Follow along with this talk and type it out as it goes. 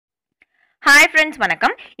Hi friends,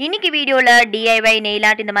 வணக்கம். இன்னைக்கு வீடியோல DIY nail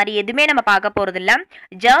art இந்த மாதிரி எதுமே நம்ம பார்க்க போறது இல்ல.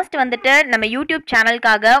 ஜஸ்ட் வந்துட்டு நம்ம YouTube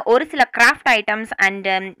சேனலுக்காக ஒரு சில craft items and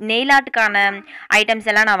nail artக்கான items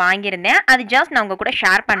எல்லாம் நான் வாங்கியிருந்தேன். அது ஜஸ்ட் நான் உங்க கூட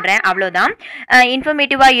ஷேர் பண்றேன். அவ்வளவுதான்.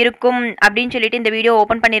 இன்ஃபர்மேட்டிவா இருக்கும் அப்படினு சொல்லிட்டு இந்த வீடியோ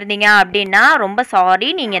ஓபன் பண்ணிருந்தீங்க அப்படினா ரொம்ப சாரி,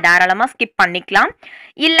 நீங்க தாராளமா ஸ்கிப் பண்ணிக்கலாம்.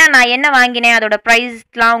 இல்ல நான் என்ன வாங்கினேன் அதோட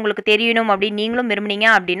பிரைஸ்லாம் உங்களுக்கு தெரியணும் அப்படி நீங்களும் விரும்புனீங்க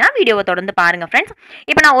அப்படினா வீடியோவை தொடர்ந்து பாருங்க फ्रेंड्स.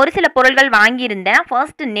 இப்போ நான் ஒரு சில பொருட்கள் வாங்கி இருந்தேன்.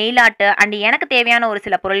 ஃபர்ஸ்ட் nail art அண்ட் எனக்கு தேவையான ஒரு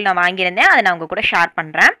சில பொருள் நான் வாங்கி இருந்தேன். அதை நான் உங்க கூட ஷேர்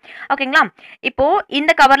பண்றேன். ஓகேங்களா? இப்போ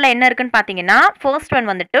இந்த கவர்ல என்ன இருக்குன்னு பாத்தீங்கன்னா ஃபர்ஸ்ட் ஒன்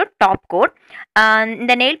வந்துட்டு டாப் கோட்.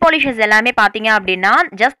 இந்த nail polishes எல்லாமே பாத்தீங்க அப்படினா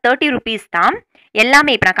ஜஸ்ட் 30 rupees தான்.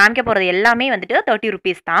 எல்லாமே இப்போ நான் காமிக்க போறது எல்லாமே வந்துட்டு 30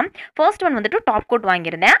 rupees தான். ஃபர்ஸ்ட் ஒன் வந்துட்டு டாப் கோட்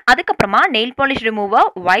வாங்கியிருந்தேன். அதுக்கப்புறமா நெயில் பாலிஷ் ரிமூவர்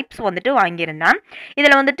வைப்ஸ் வந்துட்டு வாங்கியிருந்தேன்.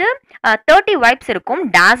 இதில் வந்துட்டு 30 வைப்ஸ் இருக்கும்.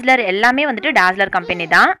 டாஸ்லர் எல்லாமே வந்துட்டு டாஸ்லர் கம்பெனி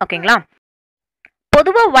தான். ஓகேங்களா?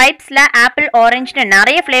 பொதுவாக வைப்ஸில் ஆப்பிள் ஆரஞ்சுன்னு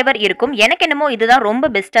நிறைய ஃப்ளேவர் இருக்கும். எனக்கு என்னமோ இதுதான் ரொம்ப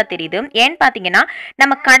பெஸ்ட்டாக தெரியுது. ஏன்னு பார்த்தீங்கன்னா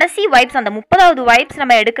நம்ம கடைசி வைப்ஸ் அந்த 30வது வைப்ஸ்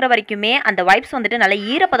நம்ம எடுக்கிற வரைக்குமே அந்த வைப்ஸ் வந்துட்டு நல்ல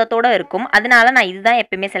ஈரப்பதத்தோடு இருக்கும். அதனால நான் இதுதான்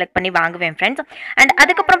எப்பயுமே செலக்ட் பண்ணி வாங்குவேன் ஃப்ரெண்ட்ஸ். அண்ட்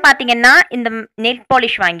அதுக்கப்புறம் பார்த்தீங்கன்னா இந்த நெயில்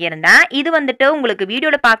பாலிஷ் வாங்கியிருந்தேன். இது வந்துட்டு உங்களுக்கு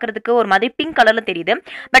வீடியோவில் பார்க்குறதுக்கு ஒரு மாதிரி பிங்க் கலரில் தெரியுது.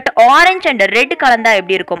 பட் ஆரஞ்ச் அண்ட் ரெட் கலந்தா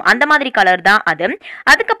எப்படி இருக்கும் அந்த மாதிரி கலர் தான் அது.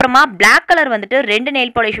 அதுக்கப்புறமா பிளாக் கலர் வந்துட்டு 2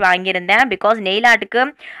 நெயில் பாலிஷ் வாங்கியிருந்தேன். பிகாஸ் நெயில் ஆர்ட்டுக்கு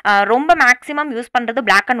ரொம்ப மேக்ஸிமம் யூஸ் பண்ணுறது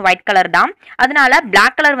பிளாக் அண்ட் ஒயிட் கலர் தான். அதனால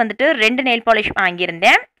பிளாக் கலர் வந்துட்டு 2 நெயில் பாலிஷ்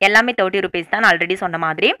வாங்கியிருந்தேன். எல்லாமே 30 rupees தான் ஆல்ரெடி சொன்ன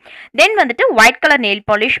மாதிரி. தென் வந்துட்டு ஒயிட் கலர் நெயில்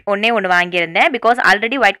பாலிஷ் ஒன்று வாங்கியிருந்தேன். Because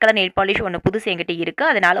already white colour nail polish ஒன்று புதுசு என்கிட்ட இருக்கு.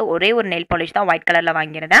 அதனால ஒரே ஒரு நெயில் பாலிஷ் தான் ஒயிட் கலர்ல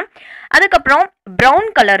வாங்கியிருந்தேன். அதுக்கப்புறம்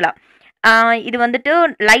ப்ரௌன் கலர்ல இது வந்துட்டு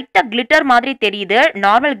லைட்டாக கிளிட்டர் மாதிரி தெரியுது.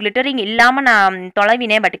 நார்மல் கிளிட்டரிங் இல்லாமல் நான்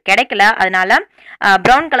தொலைவினேன், பட் கிடைக்கல. அதனால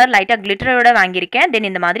ப்ரௌன் கலர் லைட்டாக கிளிட்டரோட வாங்கியிருக்கேன். தென்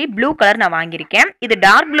இந்த மாதிரி ப்ளூ கலர் நான் வாங்கியிருக்கேன். இது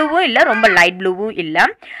டார்க் ப்ளூவும் இல்லை, ரொம்ப லைட் ப்ளூவும் இல்லை.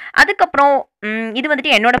 அதுக்கப்புறம் இது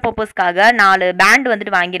வந்துட்டு என்னோட பர்பஸ்க்காக 4 பேண்ட்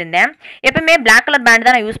வந்துட்டு வாங்கியிருந்தேன். எப்பவுமே பிளாக் கலர் பேண்ட்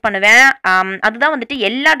தான் நான் யூஸ் பண்ணுவேன். அதுதான் வந்துட்டு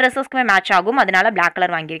எல்லா ட்ரெஸ்ஸஸ்க்குமே மேட்ச் ஆகும். அதனால பிளாக்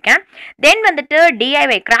கலர் வாங்கியிருக்கேன். தென் வந்துட்டு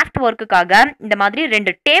DIY கிராஃப்ட் ஒர்க்குக்காக இந்த மாதிரி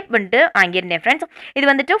 2 டேப் வந்துட்டு வாங்கியிருந்தேன் ஃப்ரெண்ட்ஸ். இது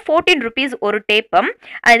வந்துட்டு 14 rupees ஒரு டேப்பு.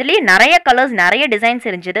 இதுலேயே நிறைய கலர்ஸ் நிறைய டிசைன்ஸ்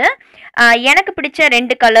இருந்துச்சு. எனக்கு பிடிச்ச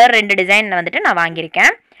 2 கலர் 2 டிசைன் வந்துட்டு நான்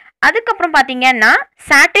வாங்கியிருக்கேன். அதுக்கப்புறம் பார்த்தீங்கன்னா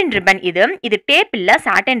சாட்டின் ரிப்பன். இது டேப் இல்லை,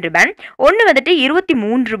 சாட்டின் ரிப்பன். ஒன்று வந்துட்டு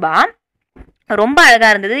 23 ரூபாய். ரொம்ப அழகாக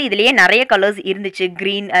இருந்தது. இதுலேயே நிறைய கலர்ஸ் இருந்துச்சு.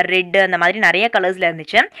 க்ரீன், ரெட் அந்த மாதிரி நிறைய கலர்ஸில்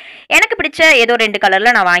இருந்துச்சு. எனக்கு பிடிச்ச ஏதோ 2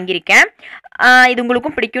 கலரில் நான் வாங்கியிருக்கேன். இது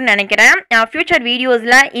உங்களுக்கும் பிடிக்கும்னு நினைக்கிறேன். ஃப்யூச்சர்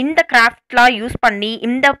வீடியோஸில் இந்த கிராஃப்ட்லாம் யூஸ் பண்ணி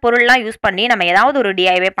இந்த பொருள்லாம் யூஸ் பண்ணி நம்ம ஏதாவது ஒரு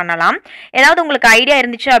DIY பண்ணலாம். ஏதாவது உங்களுக்கு ஐடியா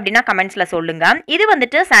இருந்துச்சு அப்படின்னா கமெண்ட்ஸில் சொல்லுங்கள். இது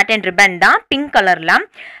வந்துட்டு சாட்டின் ரிப்பன் தான், பிங்க் கலரில்.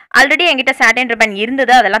 ஆல்ரெடி என்கிட்ட சாட்டின் ரிப்பன்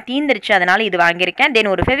இருந்தது, அதெல்லாம் தீந்துருச்சு. அதனால இது வாங்கியிருக்கேன்.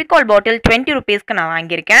 தென் ஒரு ஃபெவிகால் பாட்டில் 20 rupeesக்கு நான்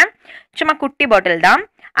வாங்கியிருக்கேன். சும்மா குட்டி பாட்டில் தான்.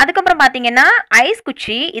 அதுக்கப்புறம் பார்த்தீங்கன்னா ஐஸ்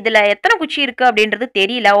குச்சி. இதில் எத்தனை குச்சி இருக்குது அப்படின்றது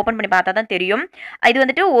தெரியல, ஓப்பன் பண்ணி பார்த்தா தான் தெரியும். இது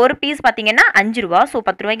வந்துட்டு ஒரு பீஸ் பார்த்தீங்கன்னா 5 ரூபா. ஸோ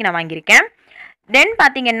 10 ரூபாய்க்கு நான் வாங்கியிருக்கேன். தென்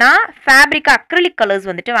பார்த்தீங்கன்னா ஃபேப்ரிக் அக்ரிலிக் கலர்ஸ்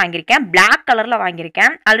வந்துட்டு வாங்கியிருக்கேன். பிளாக் கலரில்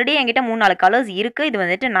வாங்கியிருக்கேன். ஆல்ரெடி என்கிட்ட 3-4 கலர்ஸ் இருக்குது. இது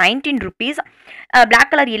வந்துட்டு 19 rupees.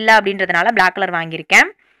 பிளாக் கலர் இல்லை அப்படின்றதுனால பிளாக் கலர் வாங்கியிருக்கேன்.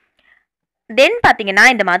 தென் பார்த்தீங்கன்னா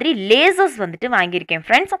இந்த மாதிரி லேசஸ் வந்துட்டு வாங்கியிருக்கேன்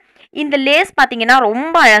ஃப்ரெண்ட்ஸ். இந்த லேஸ் பார்த்தீங்கன்னா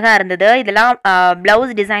ரொம்ப அழகாக இருந்தது. இதெல்லாம்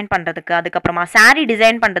ப்ளவுஸ் டிசைன் பண்ணுறதுக்கு, அதுக்கப்புறமா சாரீ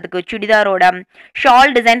டிசைன் பண்ணுறதுக்கு, சுடிதாரோட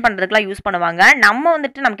ஷால் டிசைன் பண்ணுறதுக்குலாம் யூஸ் பண்ணுவாங்க. நம்ம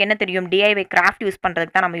வந்துட்டு நமக்கு என்ன தெரியும், DIY கிராஃப்ட் யூஸ்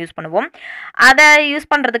பண்ணுறதுக்கு தான் நம்ம யூஸ் பண்ணுவோம். அதை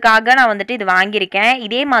யூஸ் பண்ணுறதுக்காக நான் வந்துட்டு இது வாங்கியிருக்கேன்.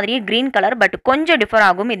 இதே மாதிரியே க்ரீன் கலர், பட் கொஞ்சம் டிஃபர்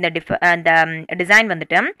ஆகும் இந்த டிசைன்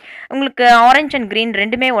வந்துட்டு. உங்களுக்கு ஆரஞ்ச் அண்ட் க்ரீன்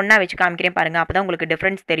ரெண்டுமே ஒன்றா வச்சு காமிக்கிறேன் பாருங்கள், அப்போ தான் உங்களுக்கு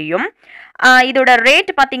டிஃப்ரென்ஸ் தெரியும். இதோட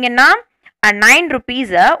ரேட் பார்த்தீங்கன்னா 9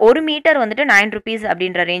 rupees. 1 மீட்டர் வந்துட்டு 9 rupees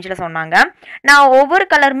அப்படின்ற ரேஞ்சில் சொன்னாங்க. நான் ஒவ்வொரு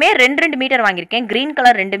கலருமே 2 மீட்டர் வாங்கியிருக்கேன். க்ரீன்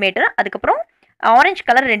கலர் 2 மீட்டர், அதுக்கப்புறம் ஆரஞ்சு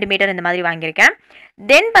கலர் 2 மீட்டர் இந்த மாதிரி வாங்கியிருக்கேன்.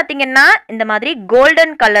 தென் பார்த்தீங்கன்னா இந்த மாதிரி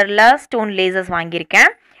கோல்டன் கலரில் ஸ்டோன் லேசஸ்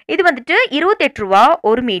வாங்கியிருக்கேன். இது வந்துட்டு 28 ரூபா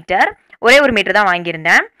 1 மீட்டர். ஒரே 1 மீட்டர் தான்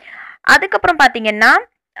வாங்கியிருந்தேன். அதுக்கப்புறம் பார்த்தீங்கன்னா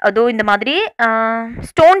அதோ இந்த மாதிரி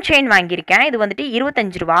ஸ்டோன் செயின் வாங்கியிருக்கேன். இது வந்துட்டு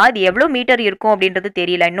 25 ரூபா. இது எவ்வளோ மீட்டர் இருக்கும் அப்படின்றது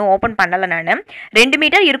தெரியல, இன்னும் ஓப்பன் பண்ணலை நான். 2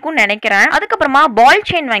 மீட்டர் இருக்கும்னு நினைக்கிறேன். அதுக்கப்புறமா பால்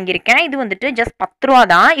செயின் வாங்கியிருக்கேன். இது வந்துட்டு ஜஸ்ட் 10 ரூபா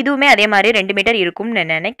தான். இதுவுமே அதே மாதிரி 2 மீட்டர் இருக்கும்னு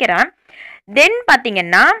நினைக்கிறேன். தென்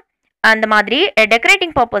பார்த்தீங்கன்னா அந்த மாதிரி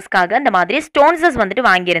டெக்கரேட்டிங் பர்பஸ்க்காக இந்த மாதிரி ஸ்டோன்ஸஸ் வந்துட்டு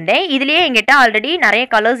வாங்கியிருந்தேன். இதுலேயே எங்கிட்ட ஆல்ரெடி நிறைய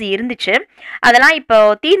கலர்ஸ் இருந்துச்சு, அதெல்லாம் இப்போ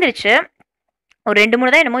தீந்துருச்சு. ஒரு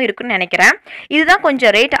 2-3 தான் என்னமோ இருக்குன்னு நினைக்கிறேன். இதுதான்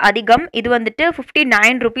கொஞ்சம் ரேட் அதிகம். இது வந்துட்டு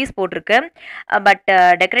 59 rupees போட்டிருக்கு. பட்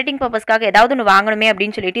டெக்கரேட்டிங் பர்பஸ்க்காக ஏதாவது ஒன்று வாங்கணுமே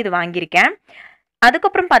அப்படின்னு சொல்லிட்டு இது வாங்கியிருக்கேன்.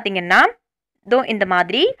 அதுக்கப்புறம் பார்த்தீங்கன்னா இந்த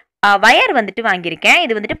மாதிரி வயர் வந்துட்டு வாங்கியிருக்கேன்.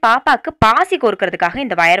 இது வந்துட்டு பாப்பாவுக்கு பாசி கோர்க்கிறதுக்காக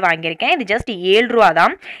இந்த வயர் வாங்கியிருக்கேன். இது ஜஸ்ட் 7 ரூபா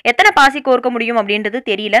தான். எத்தனை பாசி கோர்க்க முடியும் அப்படின்றது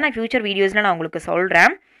தெரியல, நான் ஃபியூச்சர் வீடியோஸில் நான் உங்களுக்கு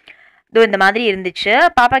சொல்கிறேன். இதோ இந்த மாதிரி இருந்துச்சு.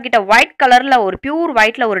 பாப்பா கிட்ட ஒயிட் கலர்ல ஒரு பியூர்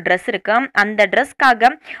ஒயிட்ல ஒரு ட்ரெஸ் இருக்கு. அந்த ட்ரெஸ்க்காக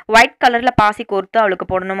ஒயிட் கலர்ல பாசி கோர்த்து அவளுக்கு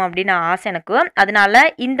போடணும் அப்படின்னு ஆசை எனக்கு. அதனால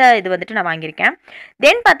இந்த இது வந்துட்டு நான் வாங்கியிருக்கேன்.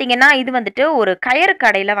 தென் பார்த்தீங்கன்னா, இது வந்துட்டு ஒரு கயிறு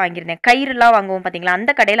கடையில வாங்கியிருந்தேன். கயிறுலாம் வாங்குவோம் பார்த்தீங்களா,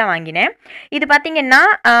 அந்த கடையில வாங்கினேன். இது பார்த்தீங்கன்னா,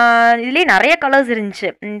 இதுலயே நெறைய கலர்ஸ்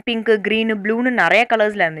இருந்துச்சு. பிங்க், கிரீனு, ப்ளூன்னு நெறைய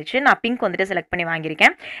கலர்ஸ்ல இருந்துச்சு. நான் பிங்க் வந்துட்டு செலக்ட் பண்ணி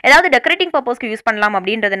வாங்கியிருக்கேன். ஏதாவது டெக்கரேட்டிங் பர்ப்பஸ்க்கு யூஸ் பண்ணலாம்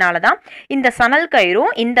அப்படின்றதுனால தான் இந்த சணல்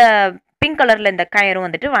கயிறும், இந்த பிங்க் கலர்ல இந்த கயிறும்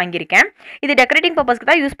வந்துட்டு வாங்கியிருக்கேன். இது டெக்கரேட்டிங் பர்ப்பஸ்க்கு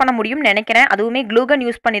தான் யூஸ் பண்ண முடியும்னு நெனைக்கிறேன். அதுவுமே க்ளூ கன்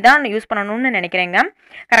யூஸ் பண்ணி தான் யூஸ் பண்ணணும்னு நெனைக்கிறேங்க.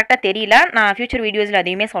 கரெக்ட்டா தெரியல. நான் ஃபியூச்சர் வீடியோஸ்ல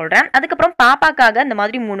அதையுமே சொல்றேன். அதுக்கப்புறம் பாப்பாக்காக இந்த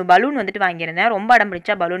மாதிரி 3 பலூன் வந்துட்டு வாங்கியிருந்தேன். ரொம்ப அடம்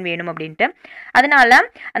பிடிச்சா பலூன் வேணும் அப்படின்ட்டு. அதனால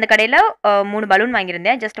அந்த கடையில 3 பலூன்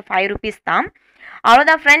வாங்கியிருந்தேன். ஜஸ்ட் ₹5 தான்.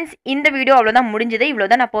 அவ்வளோதான் ஃப்ரெண்ட்ஸ். இந்த வீடியோ அவ்வளோதான் முடிஞ்சது. இவ்வளோ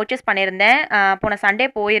தான் நான் பர்ச்சேஸ் பண்ணியிருந்தேன். போன சண்டே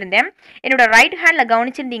போயிருந்தேன். என்னோட ரைட் ஹேண்டில்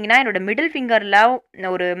கவனிச்சிருந்தீங்கன்னா, என்னோட மிடில் ஃபிங்கரில்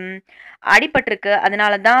ஒரு அடிபட்டிருக்கு.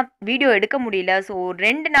 அதனால தான் வீடியோ எடுக்க முடியல. ஸோ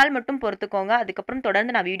 2 நாள் மட்டும் பொறுத்துக்கோங்க. அதுக்கப்புறம்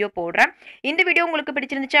தொடர்ந்து நான் வீடியோ போடுறேன். இந்த வீடியோ உங்களுக்கு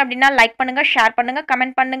பிடிச்சிருந்துச்சு அப்படின்னா லைக் பண்ணுங்க, ஷேர் பண்ணுங்க,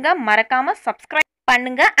 கமெண்ட் பண்ணுங்க. மறக்காம சப்ஸ்கிரைப்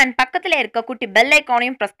பண்ணுங்க அண்ட் பக்கத்துல இருக்க குட்டி பெல்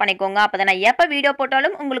ஐகானையும் பிரஸ் பண்ணிக்கோங்க. அப்பதான் நான் எப்ப வீடியோ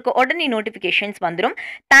போட்டாலும் உங்களுக்கு உடனே நோட்டிஃபிகேஷன்ஸ் வந்துரும்.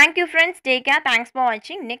 Thank you friends. Take care. Thanks for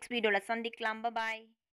வாட்சிங். நெக்ஸ்ட் வீடியோல சந்திக்கலாம். பாய்.